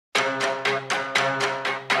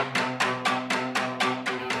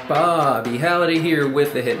Bobby Halliday here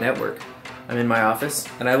with the Hit Network. I'm in my office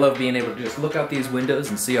and I love being able to just look out these windows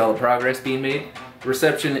and see all the progress being made.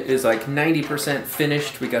 Reception is like 90%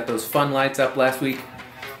 finished. We got those fun lights up last week.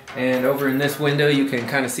 And over in this window you can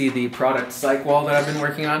kind of see the product psych wall that I've been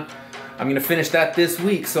working on. I'm gonna finish that this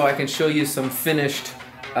week so I can show you some finished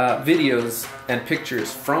videos and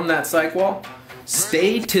pictures from that psych wall.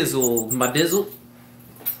 Stay tizzled, my dizzle.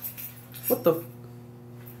 What the?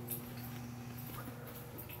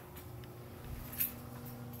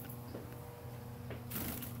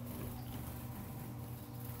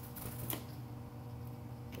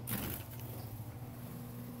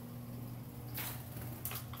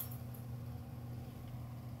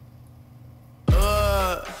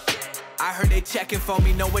 I heard they checking for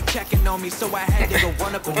me, no one checking on me, so I had to go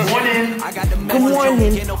run up and morning. I got the Good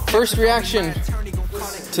morning. First reaction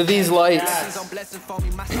to these lights.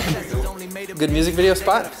 Good music video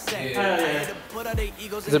spot? Yeah.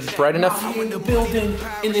 Is it bright enough? I'm in the building,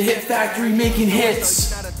 in the hit factory, making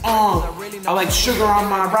hits. I like sugar on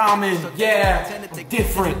my ramen. Yeah, I'm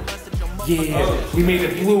different. Yeah, we made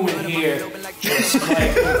it blue in here, just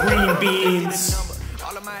like green beans.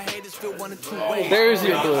 There's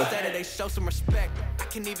your blue.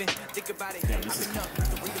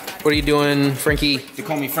 What are you doing, Frankie? They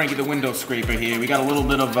call me Frankie the window scraper here. We got a little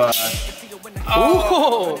bit of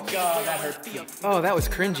Oh God, that hurt. Oh, that was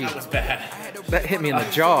cringy. That was bad. That hit me in the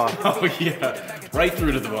jaw. Oh yeah, right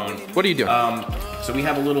through to the bone. What are you doing? So we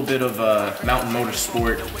have a little bit of Mountain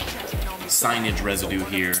Motorsport signage residue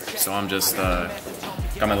here. So I'm just got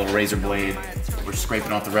my little razor blade. We're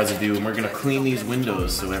scraping off the residue, and we're gonna clean these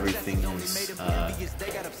windows so everything is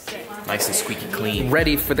nice and squeaky clean.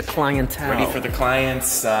 Ready for the clientele. Ready for the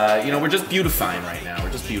clients. You know, we're just beautifying right now. We're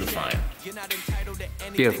just beautifying.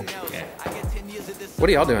 Beautiful. Yeah. What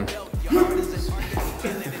are y'all doing?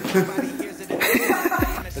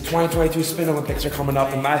 The 2022 Spin Olympics are coming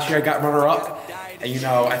up, and last year I got runner-up. And you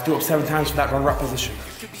know, I threw up 7 times for that runner-up position.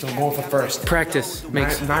 So I'm going for first. Practice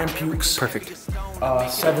makes 9 pukes. perfect.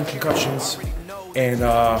 7 concussions, and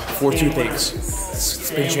 4 toothaches.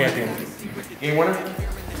 Spin champion. Game winner?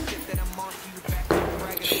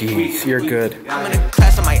 Jeez, you're good. I'm in a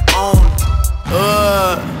class of my own.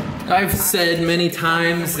 I've said many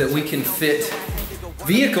times that we can fit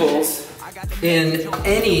vehicles in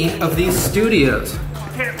any of these studios.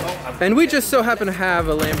 And we just so happen to have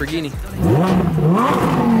a Lamborghini.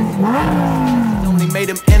 Only made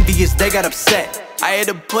them envious, they got upset. I had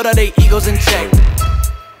to put all their egos in check.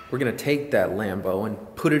 We're gonna take that Lambo and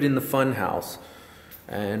put it in the fun house.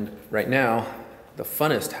 And right now, the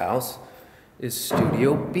funnest house is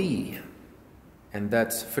Studio B. And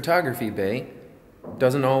that's photography bay.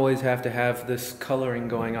 Doesn't always have to have this coloring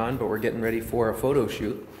going on, but we're getting ready for a photo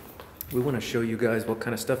shoot. We wanna show you guys what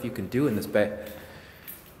kind of stuff you can do in this bay.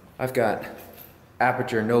 I've got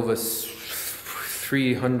Aperture Nova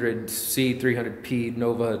 300C, 300P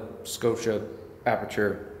Nova Scotia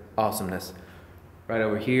Aperture awesomeness. Right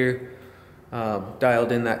over here,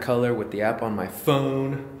 dialed in that color with the app on my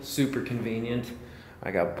phone, super convenient.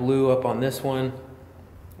 I got blue up on this one.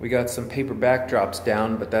 We got some paper backdrops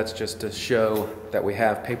down, but that's just to show that we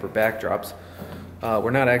have paper backdrops.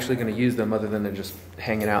 We're not actually gonna use them other than they're just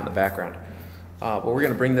hanging out in the background. But we're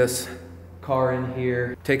gonna bring this car in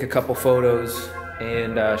here, take a couple photos,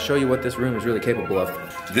 and show you what this room is really capable of.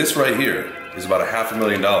 This right here is about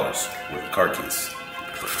 $500,000 with car keys.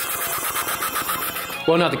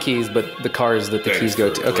 Well, not the keys, but the cars that the keys go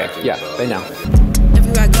to. Okay, yeah, they know.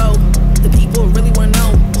 Everywhere I go, the people really wanna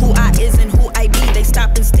know who I is and who I be. They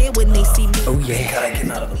stop and stare when they see me. Oh yeah. Gotta get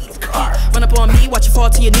out of the little car. Run up on me, watch you fall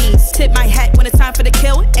to your knees. Tip my hat when it's time for the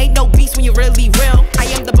kill. Ain't no beast when you're really real. I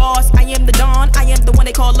am the boss, I am the Don, I am the one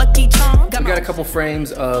they call Lucky Charm. We got a couple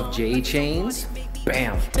frames of JChainz.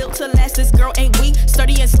 Bam. Built to last, this girl ain't weak.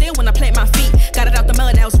 Sturdy and still when I plant my feet. Got it out the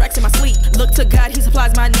mud, now it's racks in my sleep. Look to God, he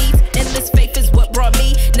supplies my needs. Endless faith is what brought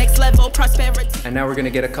me next level prosperity. And now we're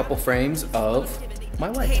gonna get a couple frames of my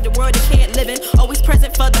life. Hate the world you can't live in. Always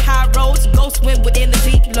present for the high roads. Go swim within the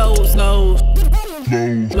deep lows. Low.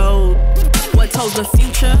 What told the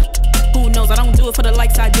future? Who knows? I don't do it for the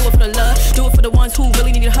likes, I do it for the love. Do it for the ones who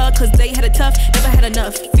really need a hug, cause they had it tough, never had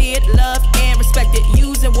enough. Feared, loved, and respected.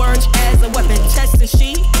 Using words as a weapon. Test and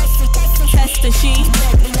she.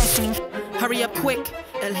 Hurry up quick,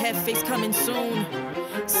 El Jefe's coming soon.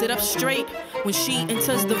 Sit up straight when she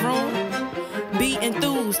enters the room. Be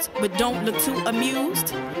enthused, but don't look too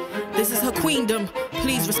amused. This is her queendom,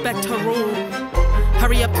 please respect her rule.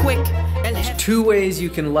 Hurry up quick. There's 2 ways you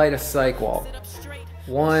can light a psych wall.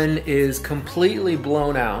 One is completely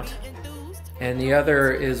blown out, and the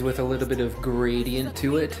other is with a little bit of gradient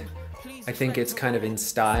to it. I think it's kind of in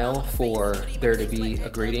style for there to be a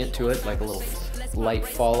gradient to it, like a little light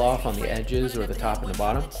fall off on the edges or the top and the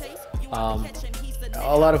bottom.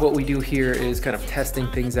 A lot of what we do here is kind of testing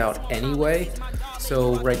things out anyway.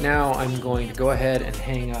 So right now I'm going to go ahead and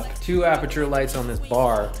hang up 2 aperture lights on this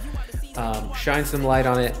bar, shine some light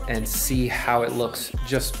on it and see how it looks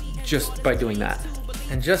just by doing that.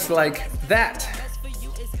 And just like that,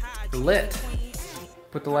 lit.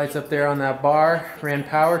 Put the lights up there on that bar, ran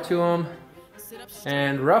power to them,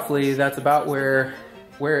 and roughly that's about where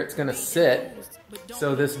it's gonna sit.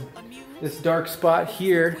 So this dark spot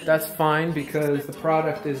here, that's fine because the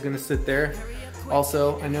product is gonna sit there.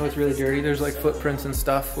 Also, I know it's really dirty. There's like footprints and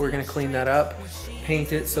stuff. We're gonna clean that up,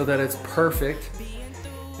 paint it so that it's perfect.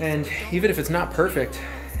 And even if it's not perfect,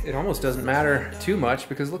 it almost doesn't matter too much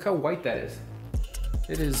because look how white that is.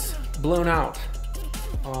 It is blown out,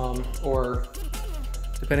 or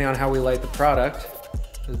depending on how we light the product,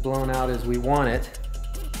 as blown out as we want it.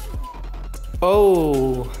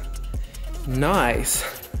 Oh, nice.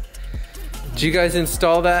 Did you guys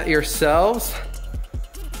install that yourselves?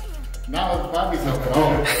 Now Bobby's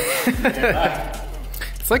up.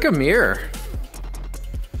 It's like a mirror.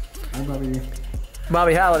 Hi, Bobby.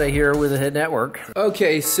 Bobby Halliday here with the Hit Network.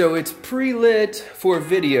 Okay, so it's pre-lit for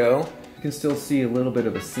video. You can still see a little bit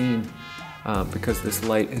of a scene because this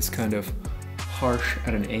light is kind of harsh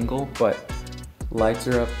at an angle, but lights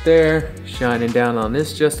are up there, shining down on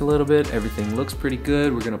this just a little bit. Everything looks pretty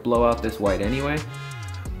good. We're gonna blow out this white anyway.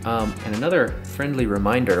 And another friendly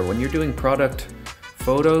reminder, when you're doing product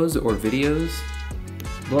photos or videos,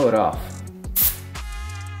 blow it off.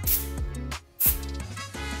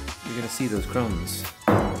 You're gonna see those crumbs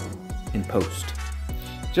in post.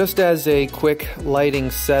 Just as a quick lighting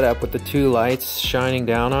setup with the 2 lights shining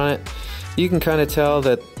down on it, you can kind of tell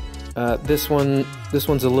that this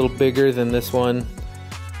one's a little bigger than this one.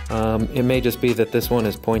 It may just be that this one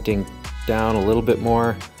is pointing down a little bit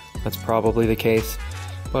more. That's probably the case.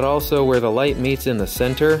 But also where the light meets in the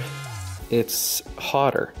center, it's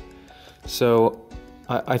hotter. So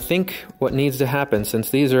I think what needs to happen, since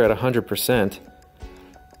these are at 100%,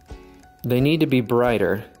 they need to be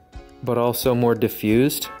brighter, but also more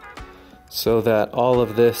diffused so that all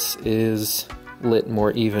of this is lit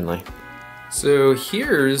more evenly. So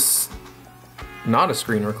here's not a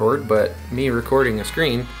screen record, but me recording a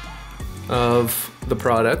screen of the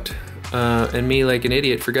product, and me like an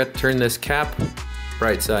idiot forgot to turn this cap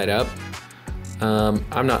right side up.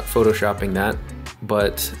 I'm not photoshopping that,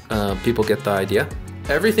 but people get the idea.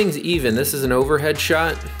 Everything's even. This is an overhead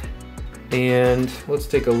shot, and let's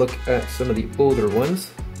take a look at some of the older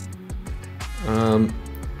ones.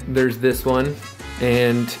 There's this one,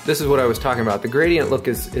 and this is what I was talking about. The gradient look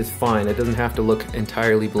is fine. It doesn't have to look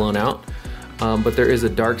entirely blown out, but there is a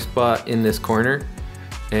dark spot in this corner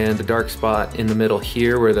and a dark spot in the middle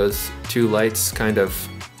here where those 2 lights kind of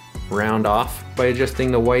round off. By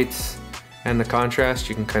adjusting the whites and the contrast,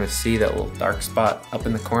 you can kind of see that little dark spot up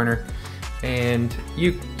in the corner. And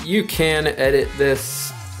you can edit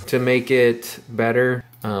this to make it better,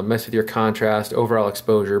 mess with your contrast, overall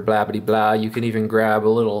exposure, blah blah blah. You can even grab a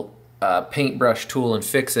little paintbrush tool and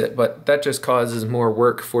fix it, but that just causes more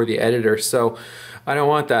work for the editor. So I don't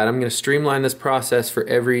want that. I'm gonna streamline this process for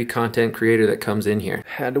every content creator that comes in here.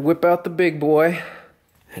 Had to whip out the big boy.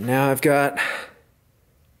 And now I've got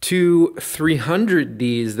 2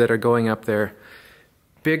 300Ds that are going up there.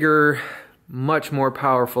 Bigger, much more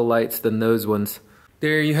powerful lights than those ones.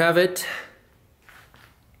 There you have it.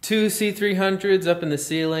 2 C300s up in the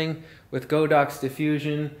ceiling with Godox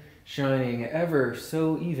diffusion shining ever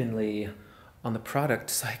so evenly on the product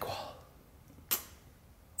sidewall.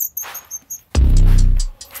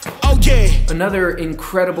 Oh yeah. Another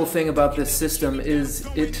incredible thing about this system is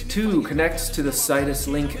it too connects to the Citus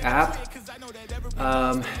Link app,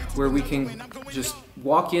 where we can just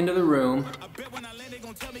walk into the room,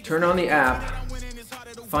 turn on the app,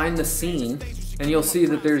 find the scene, and you'll see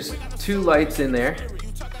that there's 2 lights in there.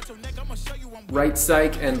 Right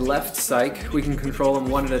cyc and left cyc. We can control them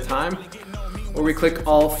one at a time. Or we click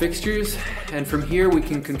all fixtures, and from here we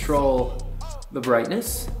can control the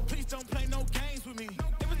brightness.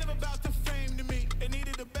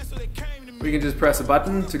 We can just press a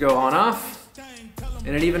button to go on off.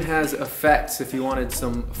 And it even has effects if you wanted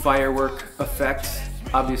some firework effects.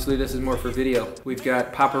 Obviously this is more for video. We've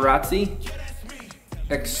got paparazzi,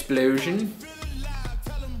 explosion,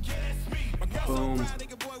 boom.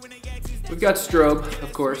 We've got strobe,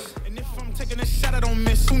 of course.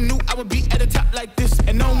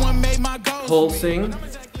 Pulsing,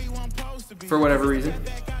 for whatever reason.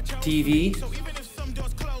 TV,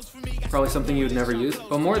 probably something you would never use.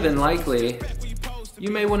 But more than likely, You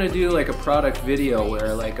may want to do like a product video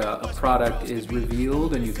where like a product is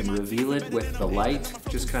revealed and you can reveal it with the light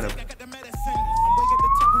just kind of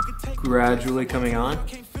gradually coming on.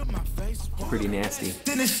 Pretty nasty.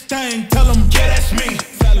 Tell them, yeah, that's me.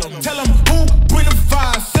 Tell them who bring the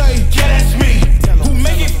fire, say, yeah, that's me. Who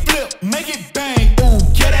make it flip.